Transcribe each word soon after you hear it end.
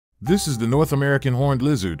This is the North American horned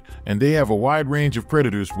lizard, and they have a wide range of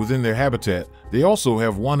predators within their habitat. They also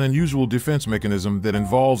have one unusual defense mechanism that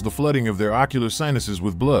involves the flooding of their ocular sinuses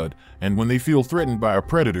with blood, and when they feel threatened by a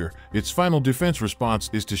predator, its final defense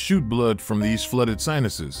response is to shoot blood from these flooded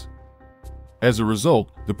sinuses. As a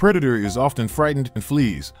result, the predator is often frightened and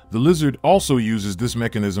flees. The lizard also uses this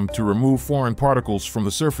mechanism to remove foreign particles from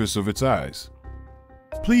the surface of its eyes.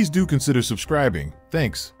 Please do consider subscribing.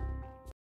 Thanks.